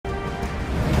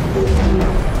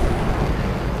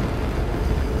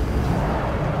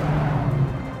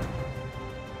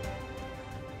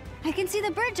see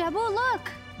the bridge, Abu.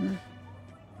 Look.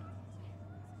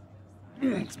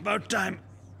 It's about time.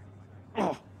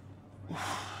 Oh.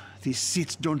 These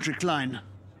seats don't recline.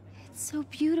 It's so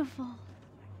beautiful.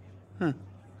 Huh.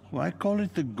 Why call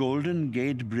it the Golden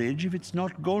Gate Bridge if it's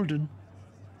not golden?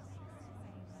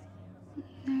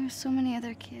 There are so many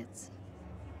other kids.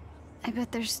 I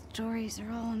bet their stories are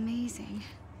all amazing.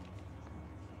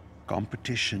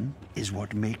 Competition is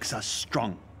what makes us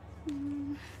strong.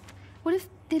 What if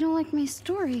they don't like my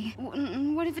story?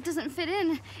 What if it doesn't fit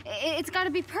in? It's got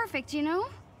to be perfect, you know?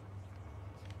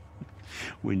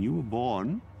 When you were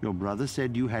born, your brother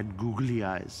said you had googly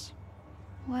eyes.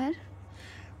 What?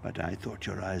 But I thought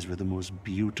your eyes were the most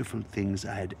beautiful things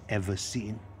I had ever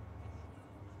seen.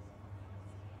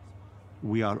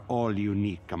 We are all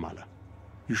unique, Kamala.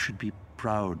 You should be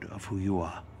proud of who you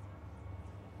are.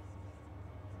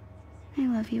 I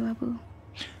love you, Abu.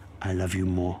 I love you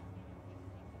more.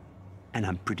 And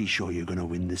I'm pretty sure you're gonna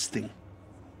win this thing.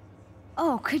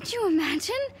 Oh, could you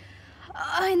imagine?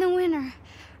 And the winner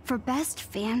for best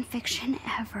fan fiction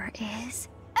ever is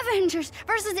Avengers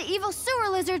versus the Evil Sewer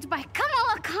Lizards by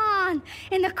Kamala Khan.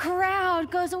 And the crowd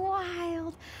goes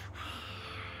wild.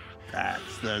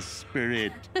 That's the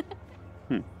spirit.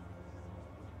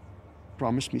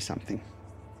 Promise me something.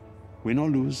 Win or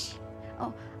lose.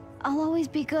 Oh, I'll always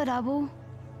be good, Abu.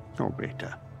 Oh,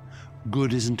 Beta.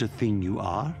 Good isn't a thing you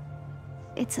are.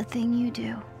 It's a thing you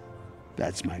do.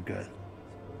 That's my girl.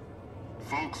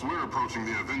 Folks, we're approaching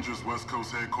the Avengers West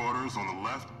Coast headquarters on the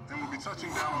left, and we'll be touching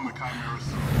down on the Chimera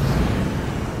soon.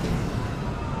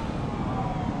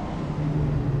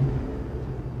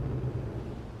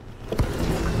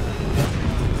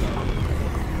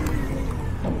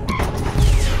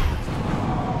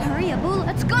 Hurry, Abu,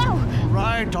 let's go!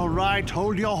 All right,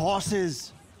 hold your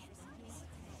horses.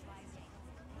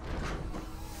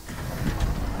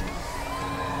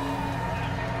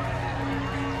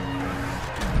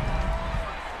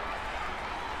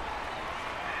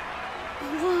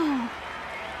 Whoa.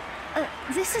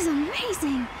 This is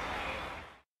amazing.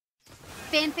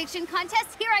 Fanfiction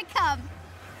contest, here I come.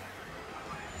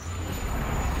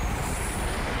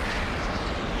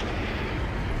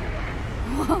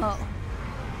 Whoa.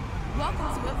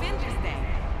 Welcome to Avengers Day.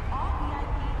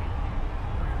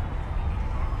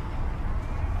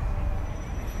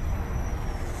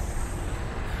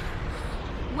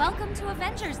 Welcome to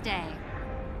Avengers Day.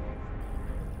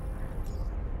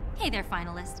 Hey there,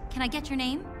 finalist. Can I get your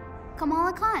name?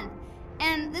 Kamala Khan.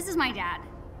 And this is my dad.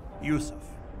 Yusuf.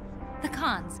 The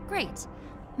Khans. Great.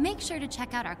 Make sure to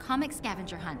check out our comic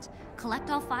scavenger hunt.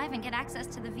 Collect all 5 and get access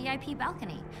to the VIP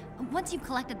balcony. Once you've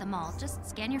collected them all, just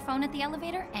scan your phone at the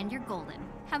elevator and you're golden.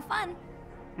 Have fun.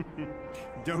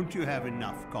 Don't you have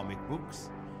enough comic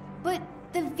books? But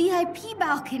the VIP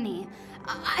balcony,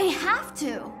 I have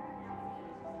to.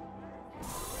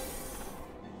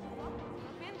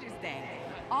 Avengers Day.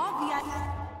 All VIP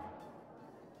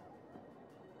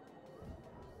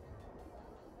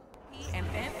and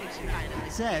fanfiction finalists.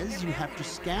 It says you have to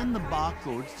scan the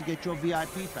barcodes to get your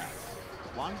VIP pass.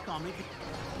 One comic.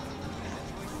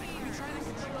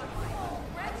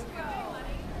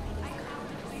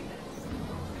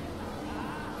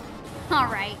 All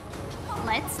right,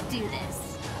 let's do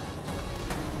this.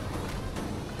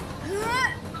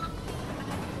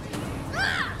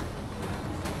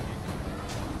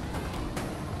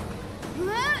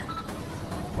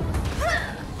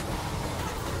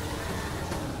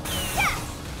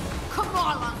 Come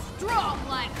on, I'm strong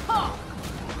like Hulk.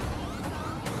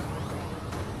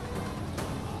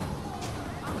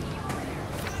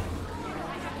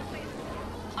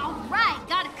 All right,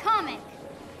 got a comic.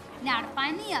 Now to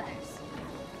find the others.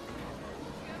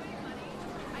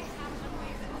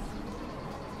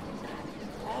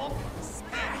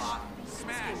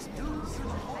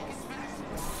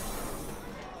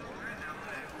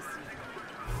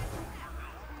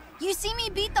 You see me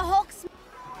beat the Hulk?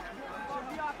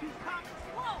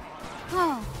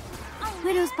 Oh,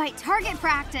 Widow's Bite target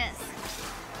practice.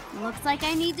 Looks like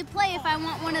I need to play if I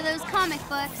want one of those comic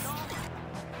books.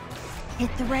 Hit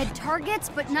the red targets,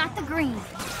 but not the green.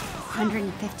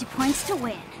 150 points to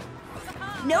win.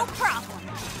 No problem.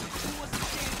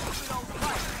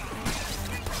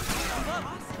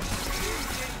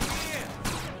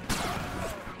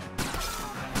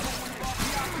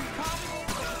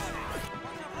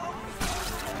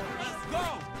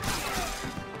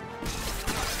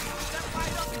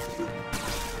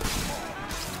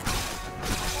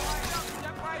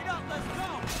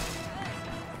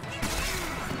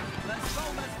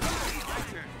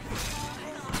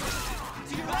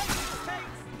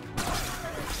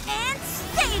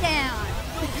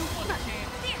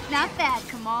 Not bad,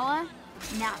 Kamala.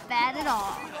 Not bad at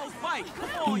all.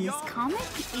 And this comic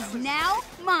is now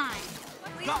mine.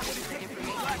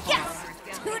 Yes!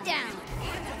 2 down.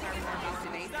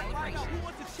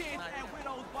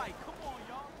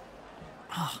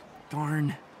 Ah,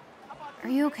 darn. Are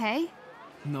you okay?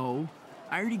 No,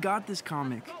 I already got this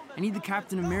comic. I need the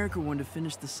Captain America one to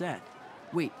finish the set.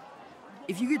 Wait,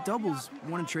 if you get doubles,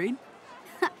 want to trade?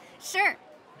 Sure.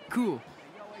 Cool.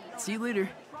 See you later.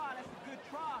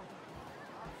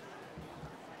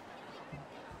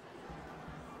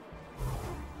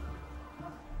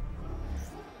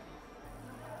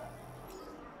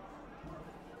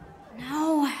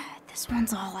 No, this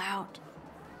one's all out.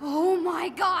 Oh my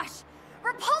gosh!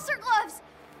 Repulsor gloves!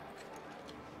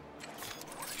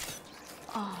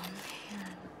 Oh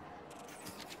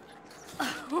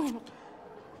man.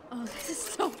 Oh, this is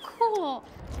so cool.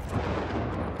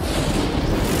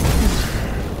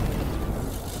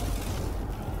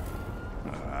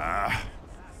 Ah,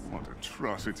 what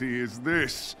atrocity is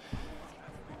this?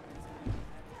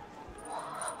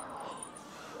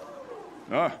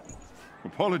 Ah,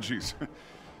 apologies.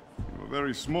 You are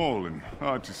very small and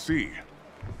hard to see.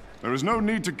 There is no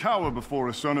need to cower before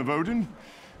a son of Odin,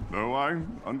 though I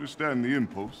understand the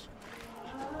impulse.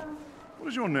 What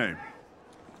is your name?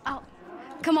 Oh,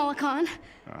 Kamala Khan.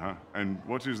 Uh-huh. And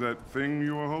what is that thing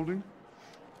you are holding?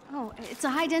 Oh, it's a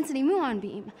high-density muon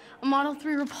beam. A Model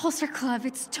 3 repulsor glove.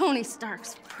 It's Tony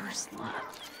Stark's first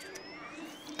love.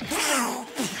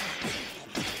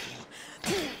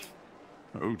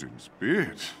 Odin's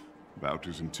beard. About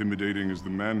as intimidating as the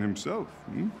man himself,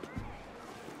 hmm?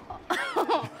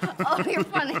 Oh, you're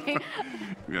funny.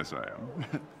 Yes, I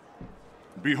am.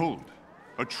 Behold,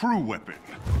 a true weapon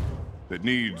that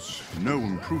needs no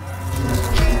improvement.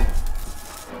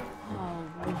 Oh,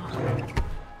 wow.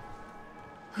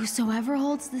 Whosoever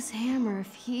holds this hammer,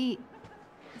 if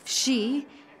she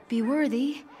be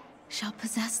worthy, shall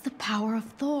possess the power of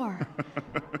Thor.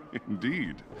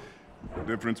 Indeed. The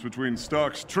difference between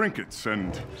Stark's trinkets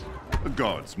and the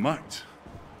god's might.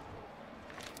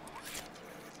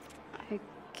 I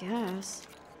guess.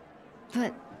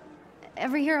 But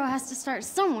every hero has to start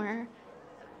somewhere,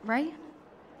 right?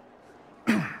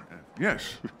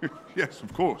 Yes, yes,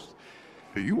 of course.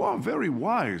 You are very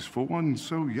wise for one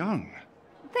so young.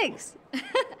 Thanks.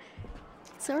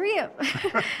 So are you.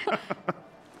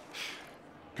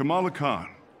 Kamala Khan.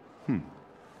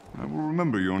 I will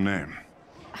remember your name.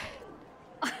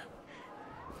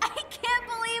 I can't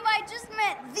believe I just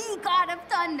met the God of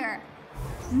Thunder.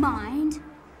 Mind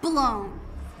blown.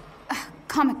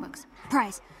 Comic books.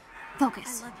 Prize.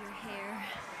 Focus. I love your hair.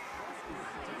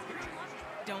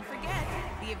 Don't forget,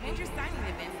 the Avengers signing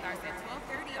event starts at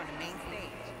 12:30 on the main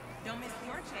stage. Don't miss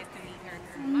your chance to meet her.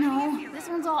 No, this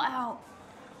one's all out.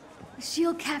 The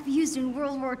shield cap used in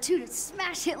World War II to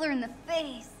smash Hitler in the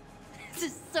face. This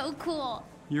is so cool.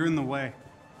 You're in the way.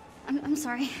 I'm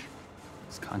sorry.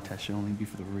 This contest should only be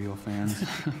for the real fans.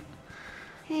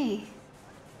 Hey,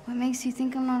 what makes you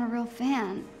think I'm not a real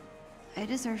fan? I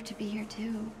deserve to be here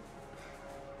too.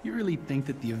 You really think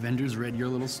that the Avengers read your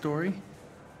little story?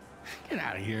 Get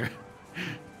out of here.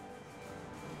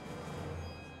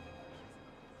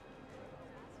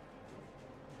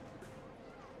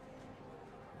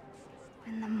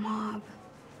 When the mob,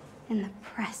 and the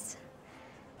press,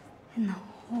 and the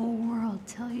whole world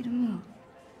tell you to move,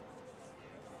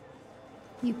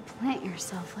 you plant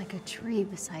yourself like a tree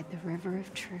beside the river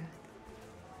of truth.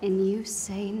 And you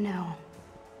say no.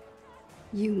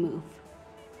 You move.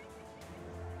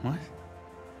 What?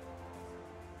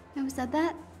 Who said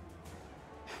that?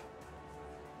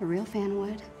 A real fan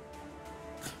would.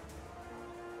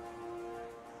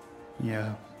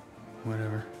 Yeah,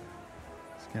 whatever.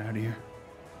 Let's get out of here.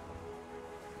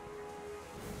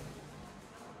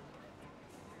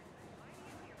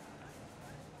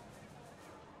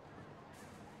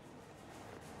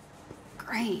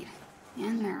 Great.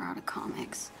 And they're out of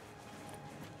comics.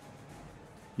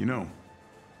 You know,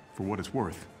 for what it's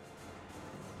worth,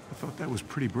 I thought that was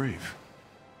pretty brave.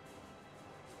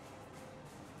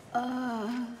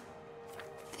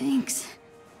 Thanks.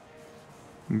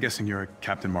 I'm guessing you're a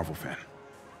Captain Marvel fan.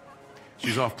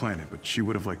 She's off planet, but she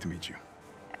would have liked to meet you.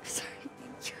 I'm sorry,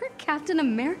 you're Captain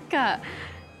America.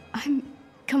 I'm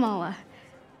Kamala.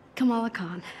 Kamala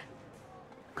Khan.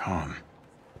 Khan.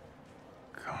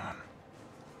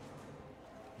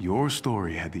 Your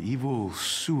story had the evil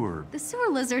sewer... The sewer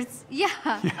lizards,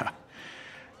 yeah.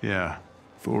 Yeah.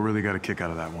 Thor really got a kick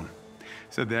out of that one.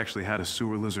 Said they actually had a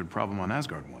sewer lizard problem on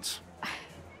Asgard once.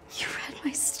 You read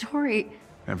my story.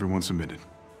 Everyone submitted.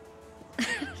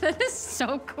 That is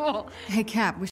so cool. Hey, Cap, we